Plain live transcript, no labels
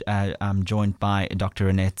I'm joined by Dr.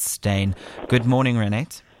 Reinette Steyn. Good morning,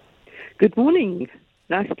 Reinette. Good morning.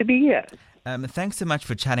 Nice to be here. Thanks so much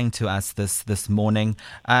for chatting to us this morning.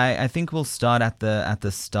 I think we'll start at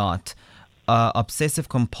the start. Obsessive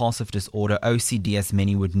Compulsive disorder, OCD as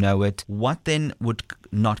many would know it. What then would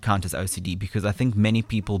not count as OCD? Because I think many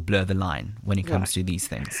people blur the line when it comes to these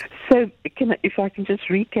things. So if I can just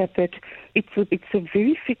recap it, it's a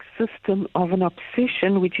very fixed system of an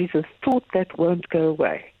obsession, which is a thought that won't go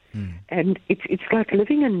away. And it's like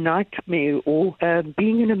living a nightmare or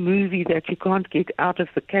being in a movie that you can't get out of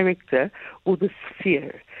the character or the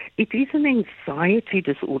sphere. It is an anxiety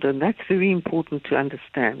disorder, and that's very important to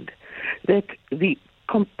understand. That the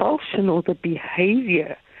compulsion or the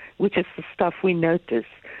behavior, which is the stuff we notice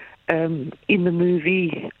in the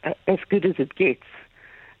movie As Good as It Gets,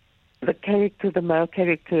 the male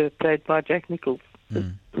character played by Jack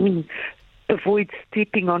Nicholson, avoids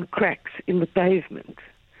stepping on cracks in the pavement.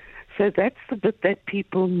 So that's the bit that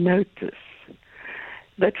people notice.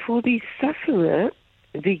 But for the sufferer,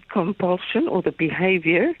 the compulsion or the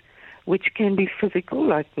behavior, which can be physical,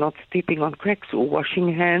 like not stepping on cracks or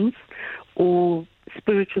washing hands, or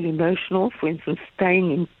spiritual, emotional, for instance, staying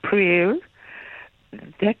in prayer,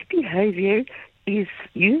 that behavior is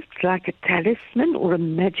used like a talisman or a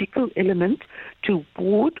magical element to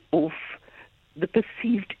ward off the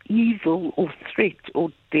perceived evil or threat or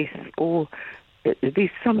death, or there's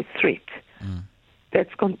some threat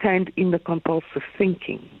that's contained in the compulsive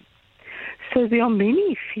thinking. So there are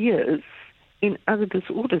many fears in other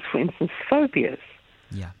disorders. For instance, phobias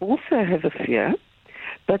also have a fear,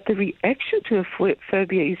 but the reaction to a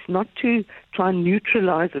phobia is not to try and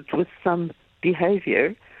neutralize it with some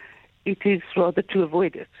behavior. It is rather to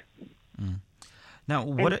avoid it. Now,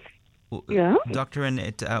 Dr.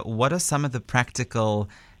 Reinette, what are some of the practical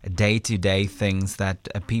day-to-day things that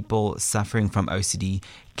people suffering from OCD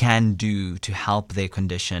can do to help their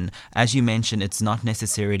condition? As you mentioned, it's not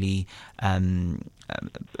necessarily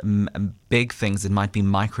big things. It might be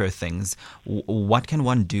micro things. What can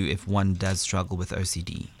one do if one does struggle with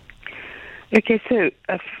OCD? Okay, so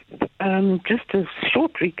just a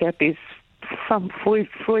short recap is from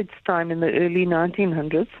Freud's time in the early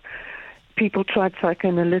 1900s, people tried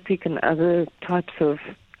psychoanalytic and other types of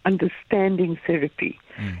understanding therapy,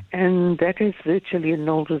 and that has virtually a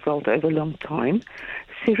null result over a long time.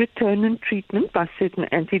 Serotonin treatment by certain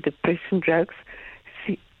antidepressant drugs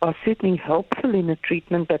are certainly helpful in a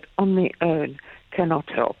treatment, but on their own cannot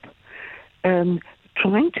help.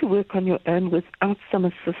 Trying to work on your own without some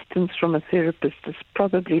assistance from a therapist is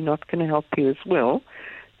probably not going to help you as well,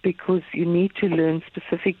 because you need to learn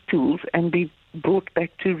specific tools and be brought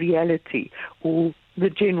back to reality, or the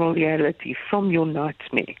general reality from your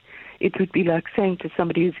nightmare. It would be like saying to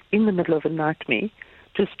somebody who's in the middle of a nightmare,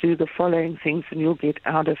 just do the following things and you'll get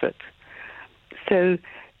out of it. So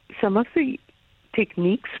some of the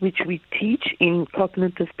techniques which we teach in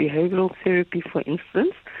cognitive behavioral therapy, for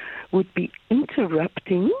instance, would be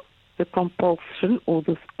interrupting the compulsion or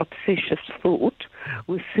the obsessive thought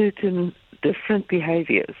with certain different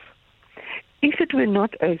behaviors. If it were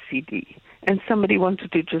not OCD and somebody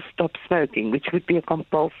wanted to just stop smoking, which would be a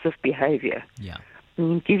compulsive behavior,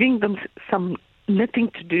 giving them some knitting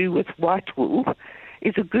to do with white wool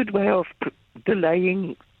is a good way of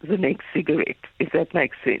delaying the next cigarette, if that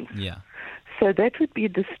makes sense. So that would be a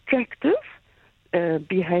distractive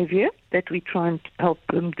behavior that we try and help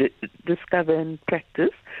them discover and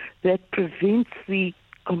practice that prevents the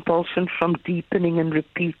compulsion from deepening and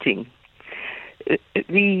repeating.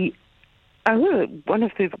 One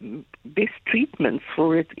of the best treatments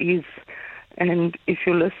for it is, and if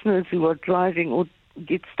your listeners who are driving or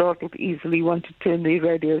get startled easily want to turn their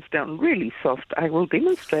radios down really soft, I will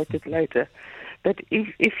demonstrate it later. But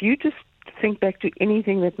if you just think back to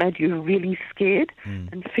anything that made you really scared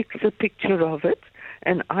and fix a picture of it,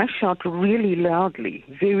 and I shout really loudly,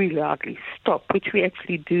 very loudly, stop, which we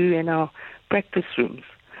actually do in our practice rooms,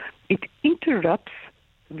 it interrupts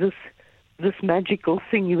this magical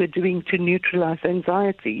thing you were doing to neutralize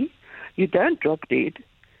anxiety. You don't drop dead.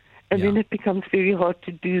 And then it becomes very hard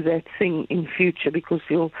to do that thing in future, because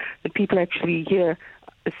the people actually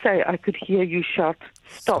say, I could hear you shout,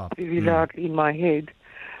 stop very loudly in my head.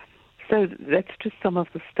 So that's just some of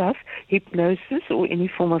the stuff. Hypnosis or any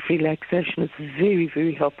form of relaxation is very,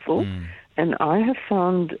 very helpful. And I have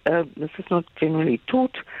found, this is not generally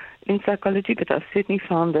taught in psychology, but I've certainly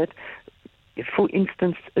found that, for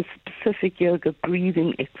instance, a specific yoga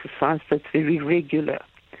breathing exercise that's very regular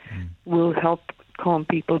will help calm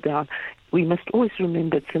people down. We must always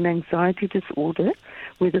remember it's an anxiety disorder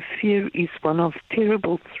where the fear is one of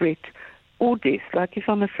terrible threat or death. Like if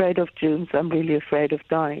I'm afraid of germs, I'm really afraid of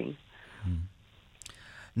dying.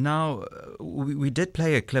 Now, we did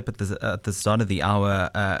play a clip at the start of the hour,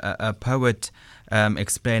 a poet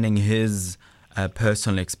explaining his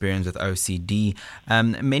personal experience with OCD.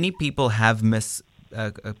 Many people have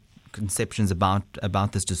misconceptions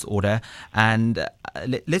about this disorder, and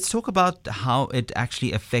let's talk about how it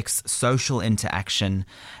actually affects social interaction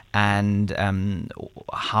and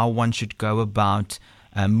how one should go about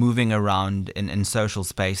moving around in social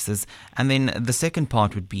spaces. And then the second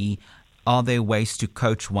part would be, are there ways to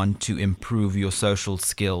coach one to improve your social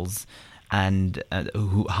skills and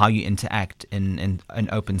how you interact in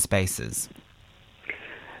open spaces?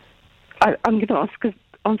 I'm going to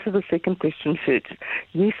answer the second question first.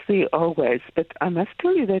 Yes, there are ways, but I must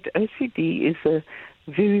tell you that OCD is a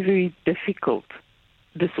very, very difficult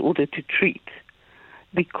disorder to treat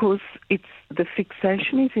because the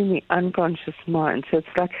fixation is in the unconscious mind. So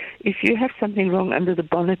it's like if you have something wrong under the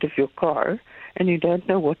bonnet of your car and you don't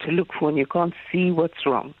know what to look for and you can't see what's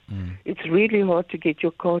wrong, it's really hard to get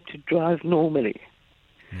your car to drive normally.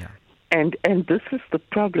 Yeah. And this is the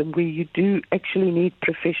problem where you do actually need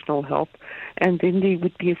professional help. And then there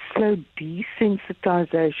would be a slow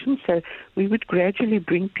desensitization. So we would gradually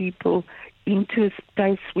bring people into a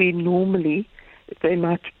space where normally they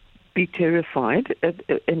might be terrified.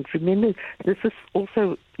 And remember, this is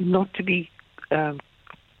also not to be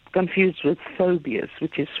confused with phobias,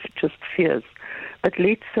 which is just fears. But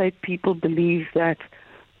let's say people believe that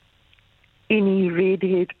any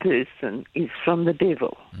red-haired person is from the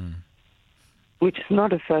devil. Which is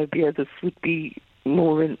not a phobia. This would be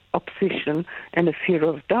more an obsession and a fear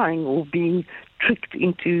of dying or being tricked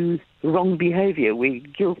into wrong behavior, where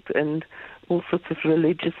guilt and all sorts of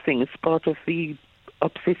religious things part of the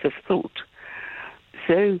obsessive thought.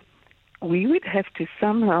 So we would have to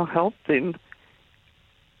somehow help them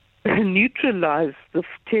neutralize the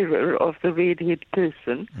terror of the red-haired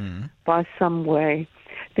person by some way.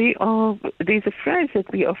 There's a phrase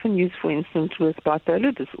that we often use, for instance, with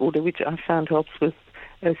bipolar disorder, which I found helps with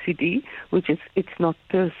OCD, which is, it's not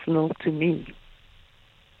personal to me.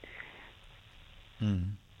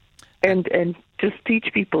 And just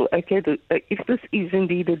teach people, okay, if this is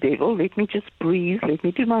indeed a devil, let me just breathe, let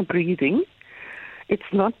me do my breathing.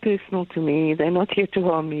 It's not personal to me. They're not here to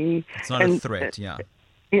harm me. It's not a threat, yeah.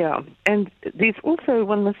 Yeah, and there's also,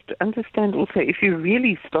 one must understand also, if you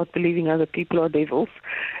really start believing other people are devils,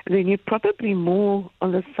 then you're probably more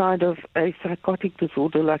on the side of a psychotic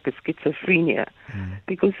disorder like a schizophrenia,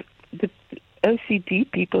 because the OCD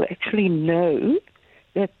people actually know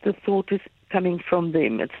that the thought is coming from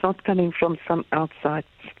them. It's not coming from some outside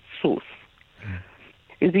source.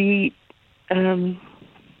 Okay,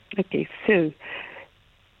 so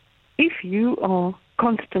if you are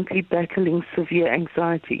constantly battling severe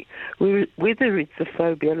anxiety, whether it's a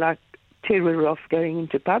phobia like terror of going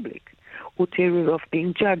into public or terror of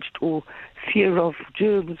being judged or fear of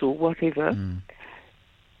germs or whatever,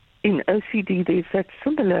 in OCD there's that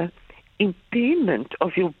similar impairment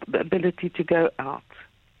of your ability to go out.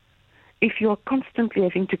 If you're constantly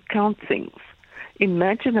having to count things,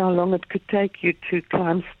 imagine how long it could take you to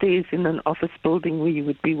climb stairs in an office building where you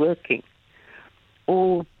would be working,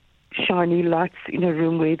 or shiny lights in a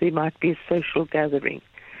room where there might be a social gathering.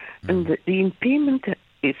 And the impairment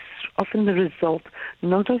is often the result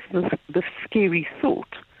not of the scary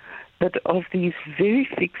thought, but of these very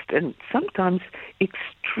fixed and sometimes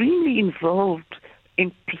extremely involved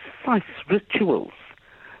in precise rituals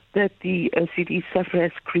that the OCD sufferer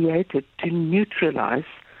has created to neutralize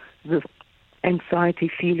the anxiety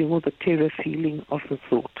feeling or the terror feeling of the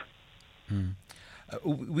thought.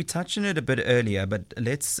 We touched on it a bit earlier, but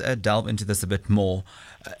let's delve into this a bit more.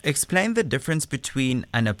 Explain the difference between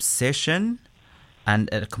an obsession and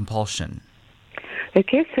a compulsion.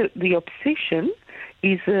 Okay, so the obsession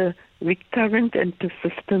is a recurrent and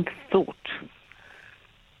persistent thought,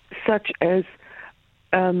 such as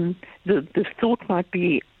the thought might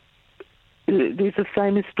be, there's a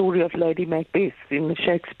famous story of Lady Macbeth in the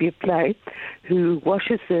Shakespeare play who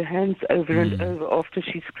washes her hands over and over after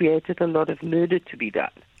she's created a lot of murder to be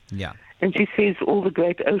done. Yeah. And she says all the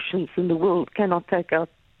great oceans in the world cannot take out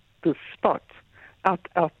the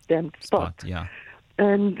damned spot. Yeah.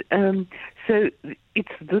 And so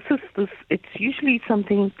it's usually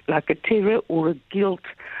something like a terror or a guilt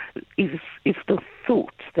is the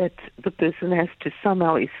thought that the person has to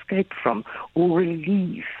somehow escape from or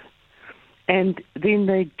relieve. And then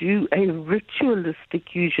they do a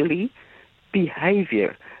ritualistic, usually,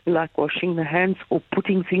 behavior, like washing the hands or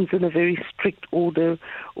putting things in a very strict order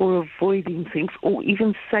or avoiding things or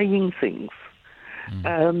even saying things.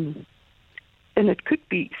 and it could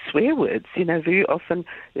be swear words, very often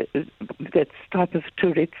that's type of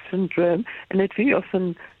Tourette's syndrome, and it very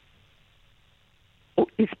often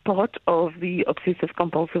is part of the obsessive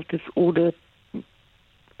compulsive disorder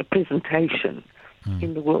presentation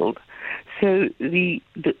in the world. So the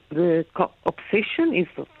obsession is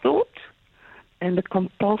the thought, and the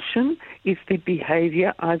compulsion is the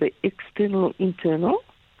behavior, either external or internal,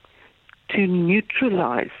 to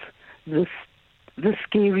neutralize the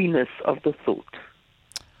scariness of the thought.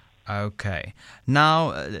 Okay.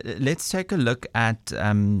 Now, let's take a look at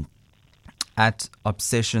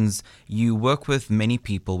obsessions. You work with many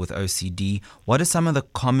people with OCD. What are some of the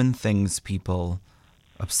common things people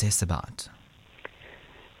obsess about?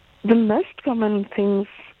 The most common things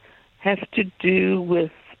have to do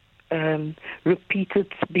with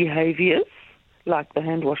repeated behaviors, like the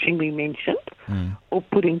hand washing we mentioned, or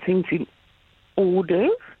putting things in order.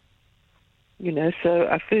 So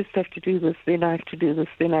I first have to do this, then I have to do this,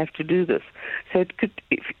 then I have to do this. So it could,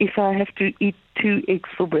 if I have to eat 2 eggs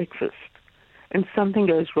for breakfast, and something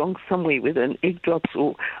goes wrong somewhere, whether an egg drops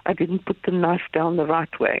or I didn't put the knife down the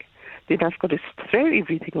right way, then I've got to throw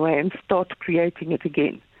everything away and start creating it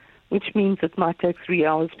again, which means it might take 3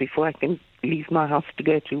 hours before I can leave my house to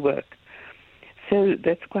go to work. So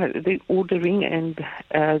that's quite the ordering, and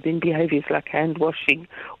then behaviors like hand washing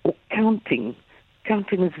or counting.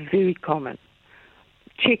 Counting is very common.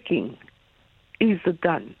 Checking, is it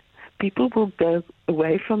done? People will go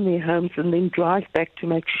away from their homes and then drive back to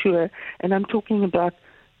make sure, and I'm talking about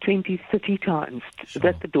 20, 30 times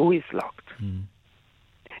that the door is locked.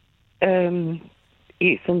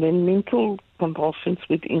 Yes, and then mental compulsions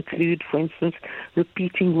would include, for instance,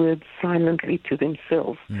 repeating words silently to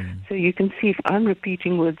themselves. So you can see if I'm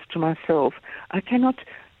repeating words to myself, I cannot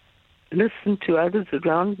listen to others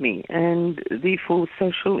around me, and therefore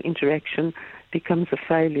social interaction becomes a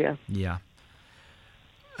failure. Yeah.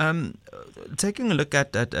 Taking a look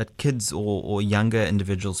at kids or younger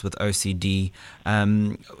individuals with OCD,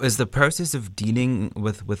 is the process of dealing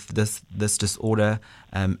with this disorder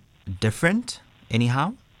different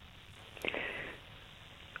anyhow?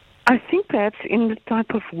 I think perhaps in the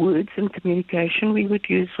type of words and communication we would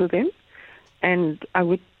use with them, and I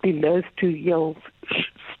would be loath to yell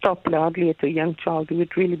stop loudly at a young child who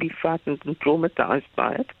would really be frightened and traumatized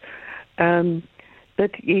by it.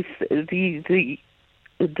 But if the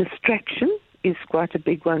distraction is quite a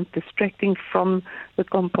big one, distracting from the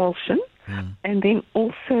compulsion, and then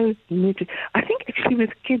also, I think actually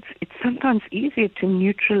with kids it's sometimes easier to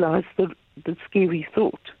neutralize the scary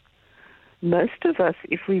thought. Most of us,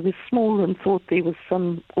 if we were small and thought there was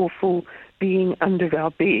some awful being under our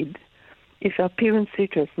bed, if our parents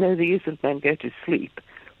said to us, no, there isn't, man, go to sleep,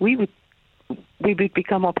 we would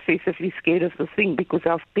become obsessively scared of the thing, because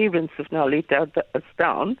our parents have now let us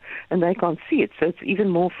down and they can't see it, so it's even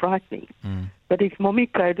more frightening. But if mommy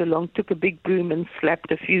played along, took a big broom and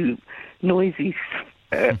slapped a few noisy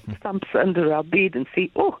stumps under our bed and said,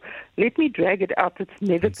 oh, let me drag it out, it's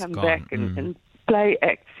never come gone. back, and play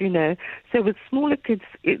acts, So with smaller kids,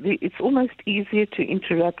 it's almost easier to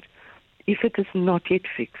interrupt if it is not yet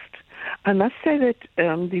fixed. I must say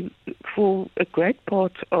that for a great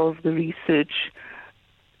part of the research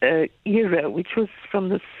era, which was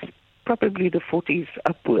from probably the 40s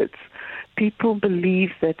upwards, people believe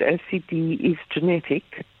that OCD is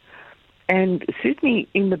genetic. And certainly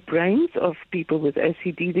in the brains of people with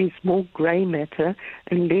OCD, there's more grey matter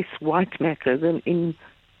and less white matter than in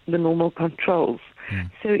the normal controls.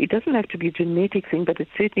 So it doesn't have to be a genetic thing, but it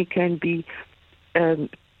certainly can be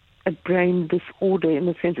a brain disorder, in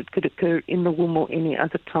the sense it could occur in the womb or any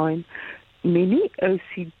other time. Many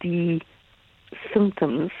OCD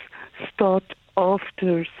symptoms start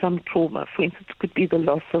after some trauma. For instance, it could be the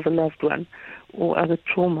loss of a loved one or other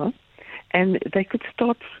trauma, and they could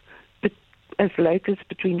start as late as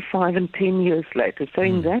between 5 and 10 years later. So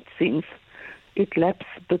in that sense, it laps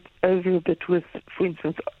over a bit with, for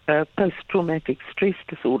instance, post-traumatic stress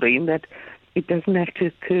disorder, in that it doesn't have to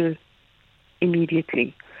occur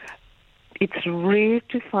immediately. It's rare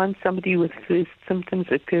to find somebody with first symptoms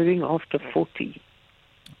occurring after 40.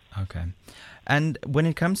 Okay. And when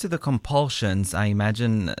it comes to the compulsions, I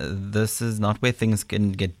imagine this is not where things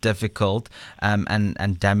can get difficult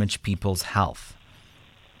and damage people's health.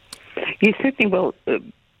 Yes, certainly. Well,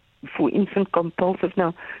 for instance, compulsive.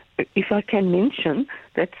 Now, if I can mention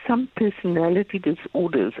that some personality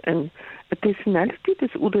disorders, and a personality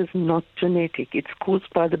disorder is not genetic. It's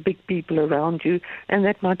caused by the big people around you, and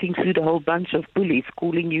that might include a whole bunch of bullies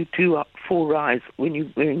calling you 4 eyes when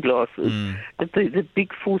you're wearing glasses. But the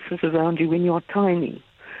big forces around you when you're tiny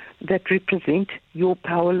that represent your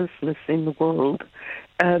powerlessness in the world.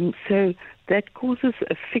 So that causes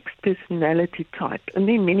a fixed personality type. And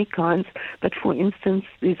there are many kinds, but for instance,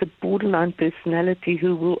 there's a borderline personality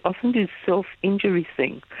who will often do self-injury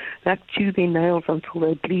things, like chew their nails until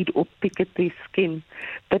they bleed or pick at their skin.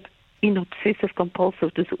 But in obsessive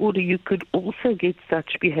compulsive disorder, you could also get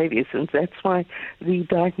such behaviors, and that's why the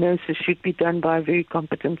diagnosis should be done by a very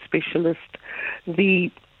competent specialist.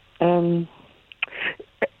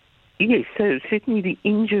 Yes, so certainly the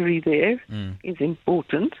injury there is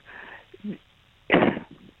important.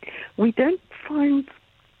 We don't find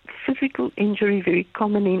physical injury very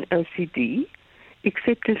common in OCD,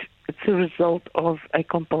 except if it's a result of a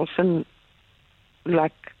compulsion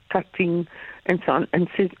like cutting and so on, and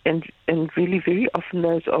really very often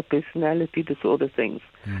those are personality disorder things.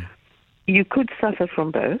 You could suffer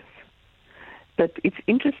from both, but it's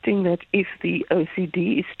interesting that if the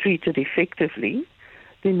OCD is treated effectively,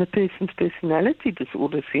 then the person's personality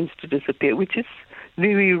disorder seems to disappear, which is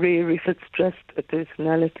very rare if it's just a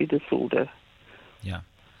personality disorder. Yeah.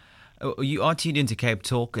 You are tuned into Cape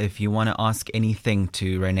Talk. If you want to ask anything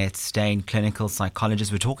to Reinette Steyn, clinical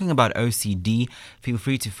psychologist, we're talking about OCD. Feel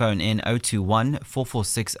free to phone in 021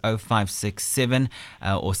 446 0567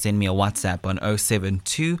 or send me a WhatsApp on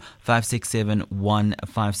 072 567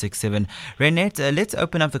 1567. Reinette, let's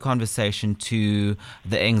open up the conversation to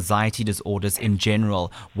the anxiety disorders in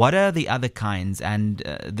general. What are the other kinds? And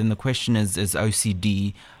then the question is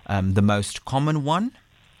OCD the most common one?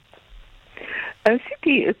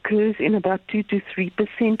 OCD occurs in about 2 to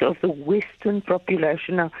 3% of the Western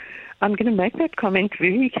population. Now, I'm going to make that comment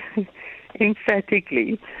very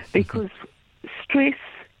emphatically because stress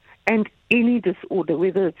and any disorder,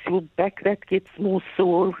 whether it's your back that gets more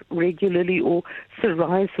sore regularly or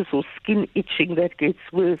psoriasis or skin itching that gets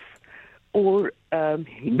worse or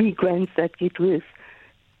migraines that get worse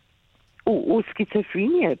or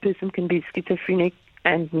schizophrenia. A person can be schizophrenic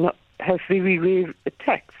and not have very rare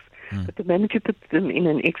attacks. But the moment you put them in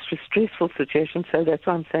an extra stressful situation, so that's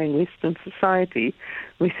why I'm saying Western society,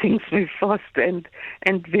 where things move fast and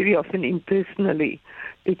very often impersonally,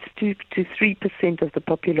 it's 2 to 3% of the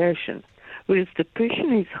population, whereas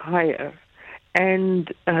depression is higher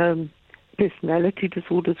and personality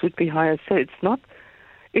disorders would be higher. So it's not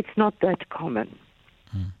that common.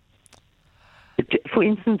 For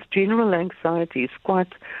instance, general anxiety is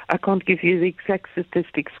quite, I can't give you the exact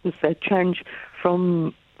statistics because they change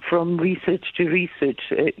from research to research,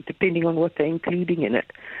 depending on what they're including in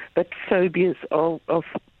it. But phobias are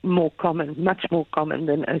more common, much more common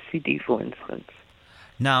than OCD, for instance.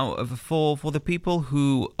 Now, for the people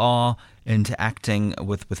who are interacting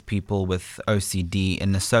with people with OCD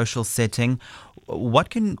in a social setting, what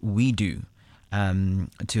can we do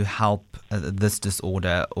to help this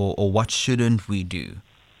disorder, or what shouldn't we do?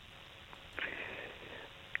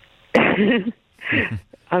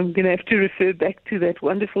 I'm going to have to refer back to that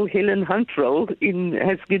wonderful Helen Hunt role in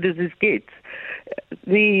As Good as It Gets.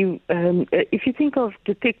 If you think of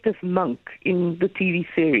Detective Monk in the TV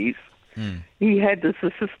series, he had this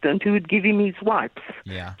assistant who would give him his wipes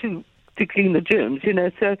to clean the germs,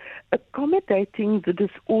 So accommodating the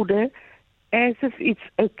disorder as if it's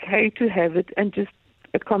okay to have it and just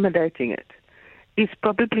accommodating it is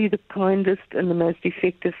probably the kindest and the most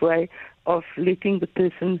effective way of letting the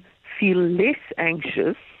person feel less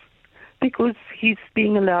anxious because he's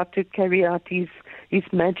being allowed to carry out his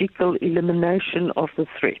magical elimination of the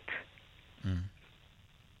threat.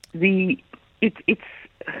 It's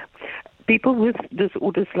people with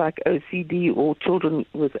disorders like OCD or children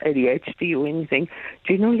with ADHD or anything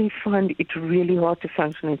generally find it really hard to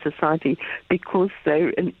function in society because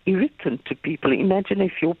they're an irritant to people. Imagine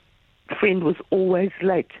if your friend was always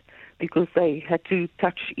late because they had to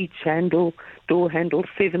touch each door handle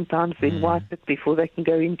 7 times, then wipe it before they can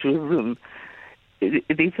go into a room.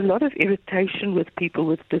 There's a lot of irritation with people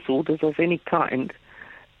with disorders of any kind,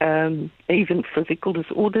 even physical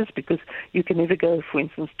disorders, because you can never go, for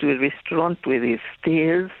instance, to a restaurant where there's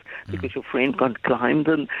stairs because your friend can't climb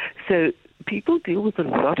them. So people deal with a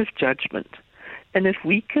lot of judgment. And if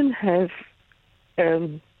we can have...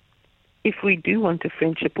 if we do want a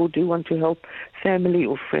friendship or do want to help family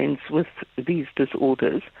or friends with these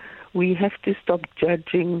disorders, we have to stop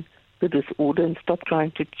judging the disorder and stop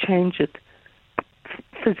trying to change it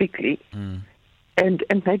physically and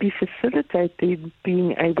maybe facilitate them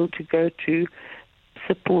being able to go to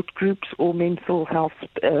support groups or mental health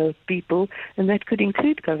people, and that could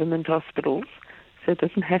include government hospitals, so it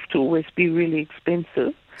doesn't have to always be really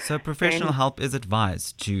expensive. So professional help is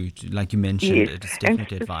advised to, like you mentioned, yes, it is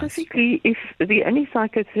definitely and advised. Specifically, if the only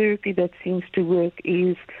psychotherapy that seems to work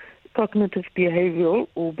is cognitive behavioral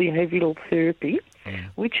or behavioral therapy,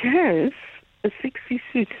 which has a 60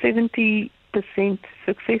 to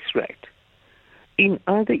success rate in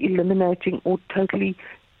either eliminating or totally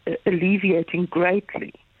alleviating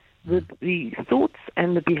greatly the thoughts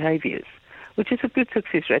and the behaviors, which is a good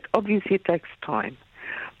success rate. Obviously, it takes time.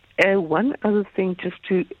 One other thing just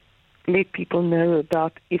to let people know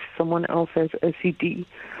about if someone else has OCD.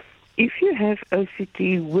 If you have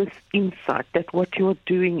OCD with insight that what you're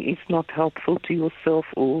doing is not helpful to yourself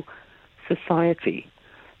or society,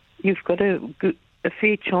 you've got a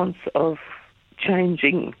fair chance of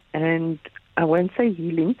changing and, I won't say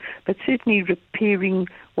healing, but certainly repairing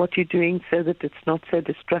what you're doing so that it's not so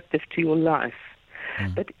destructive to your life.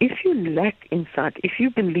 But if you lack insight, if you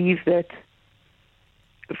believe that,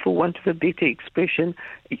 for want of a better expression,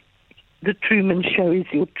 the Truman Show is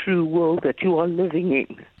your true world that you are living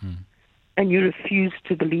in, and you refuse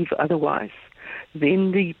to believe otherwise,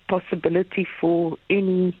 then the possibility for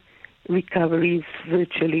any recovery is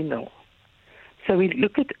virtually nil. So we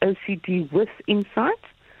look at OCD with insight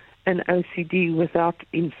and OCD without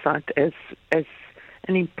insight as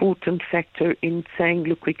an important factor in saying,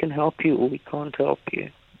 look, we can help you or we can't help you.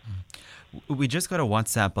 We just got a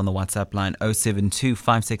WhatsApp on the WhatsApp line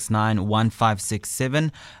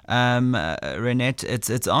 072-569-1567. Reinette,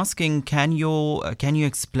 it's asking, can you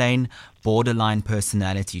explain borderline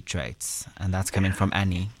personality traits? And that's coming from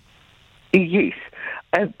Annie. Yes.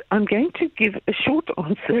 I'm going to give a short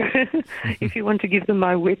answer. If you want to give them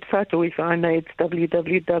my website, or if I may, it's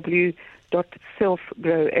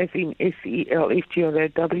www.selfgrow, as in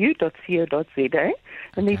selfgrow.co.za.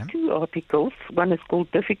 And there are two articles. One is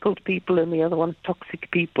called Difficult People and the other one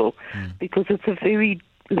Toxic People, because it's a very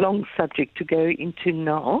long subject to go into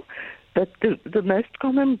now. But the most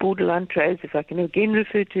common borderline traits, if I can again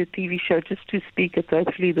refer to a TV show just to speak at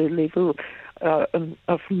hopefully the level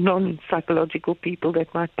of non-psychological people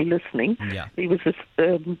that might be listening, there was a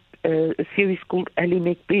series called Ally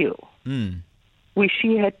McBeal, where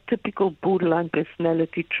she had typical borderline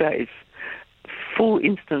personality traits. For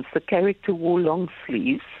instance, the character wore long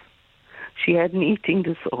sleeves. She had an eating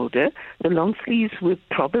disorder. The long sleeves were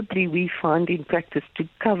probably, we find in practice, to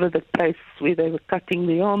cover the place where they were cutting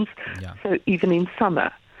the arms, so even in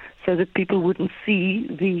summer, so that people wouldn't see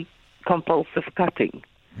the compulsive cutting,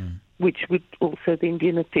 which would also then be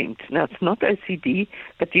an attempt. Now, it's not OCD,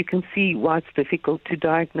 but you can see why it's difficult to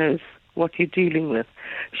diagnose what you're dealing with.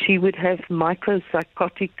 She would have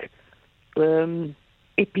micropsychotic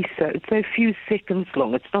episodes, so a few seconds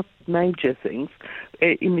long. It's not major things.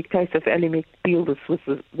 In the case of Ally McBeal, there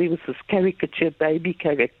was this caricature baby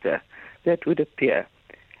character that would appear.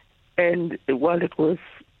 And while it was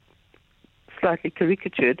slightly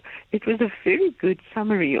caricatured, it was a very good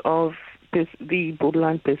summary of the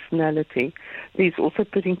borderline personality. There's also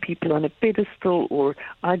putting people on a pedestal or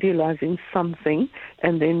idealizing something,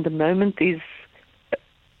 and then the moment is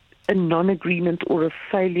a non-agreement or a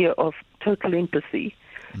failure of total empathy,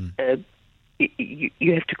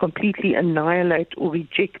 you have to completely annihilate or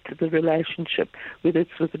reject the relationship, whether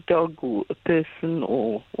it's with a dog or a person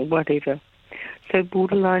or whatever. So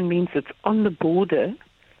borderline means it's on the border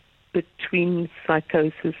between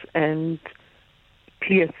psychosis and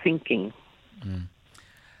clear thinking.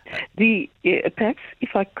 Perhaps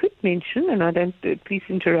if I could mention, and I don't, please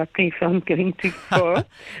interrupt me if I'm going too far.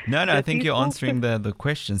 No, I think you're answering the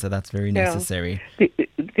question, so that's very necessary.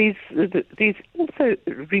 There's also,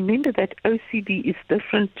 remember that OCD is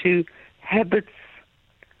different to habits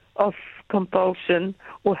of compulsion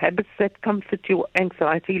or habits that comfort your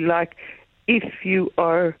anxiety, like if you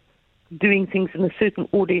are doing things in a certain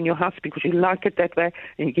order in your house because you like it that way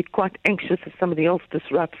and you get quite anxious if somebody else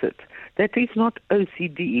disrupts it. That is not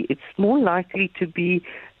OCD. It's more likely to be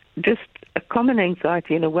just a common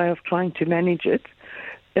anxiety and a way of trying to manage it.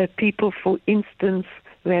 People, for instance,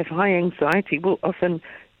 who have high anxiety will often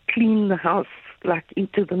clean the house like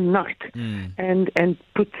into the night and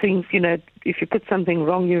put things, if you put something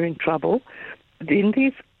wrong, you're in trouble. Then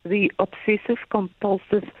there's the obsessive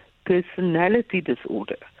compulsive personality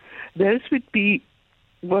disorder. Those would be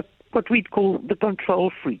what we'd call the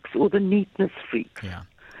control freaks or the neatness freaks. Yeah.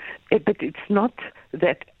 But it's not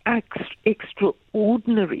that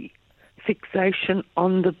extraordinary fixation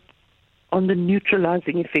on the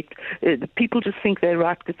neutralizing effect. People just think they're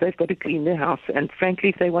right because they've got to clean their house. And frankly,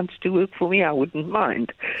 if they wanted to work for me, I wouldn't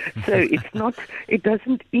mind. So it's not. It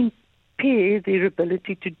doesn't impair their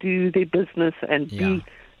ability to do their business and be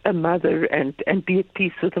a mother and be at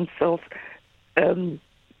peace with themselves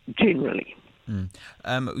generally.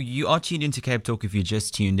 You are tuned into Cape Talk if you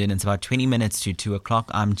just tuned in. It's about 20 minutes to 2 o'clock.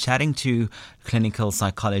 I'm chatting to clinical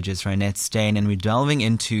psychologist Reinette Steyn, and we're delving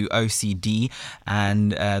into OCD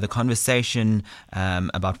and the conversation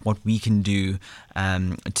about what we can do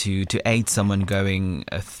to aid someone going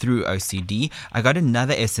through OCD. I got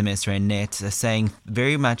another SMS, Reinette, saying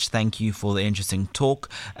very much thank you for the interesting talk.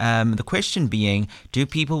 The question being, do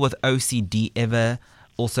people with OCD ever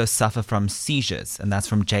also suffer from seizures? And that's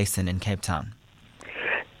from Jason in Cape Town.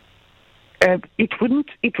 It wouldn't.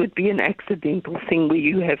 It would be an accidental thing where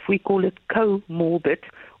you have, we call it comorbid,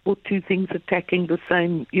 or two things attacking the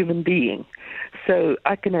same human being. So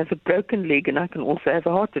I can have a broken leg and I can also have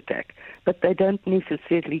a heart attack, but they don't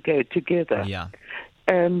necessarily go together. Yeah.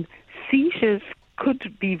 Seizures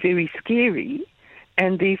could be very scary,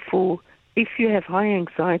 and therefore, if you have high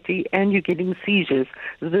anxiety and you're getting seizures,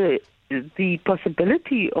 the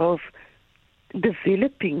possibility of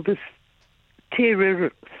developing this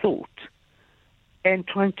terror thought and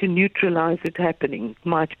trying to neutralize it happening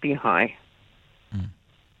might be high.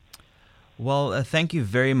 Well, thank you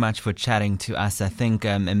very much for chatting to us. I think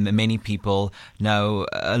many people know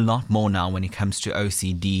a lot more now when it comes to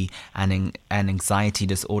OCD and anxiety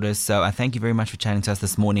disorders. So I thank you very much for chatting to us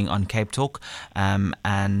this morning on Cape Talk,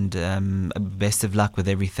 and best of luck with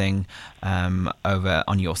everything over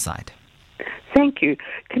on your side. Thank you.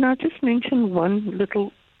 Can I just mention one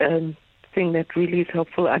little thing that really is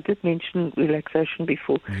helpful? I did mention relaxation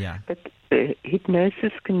before, but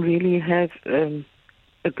hypnosis can really have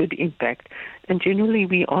a good impact. And generally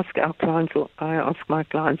we ask our clients, or I ask my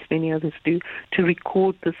clients, many others do, to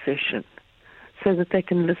record the session so that they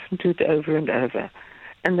can listen to it over and over.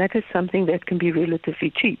 And that is something that can be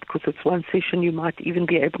relatively cheap, because it's one session. You might even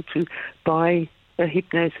be able to buy a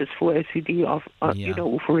hypnosis for OCD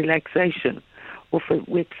or for relaxation, off a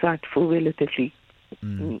website for relatively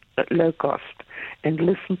low cost, and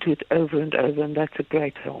listen to it over and over, and that's a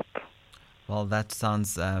great help. Well, that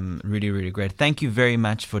sounds really, really great. Thank you very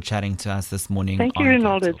much for chatting to us this morning. Thank you,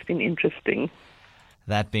 Renaldo. It's been interesting.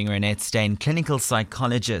 That being Reinette Steyn, clinical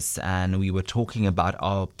psychologist, and we were talking about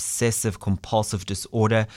obsessive compulsive disorder.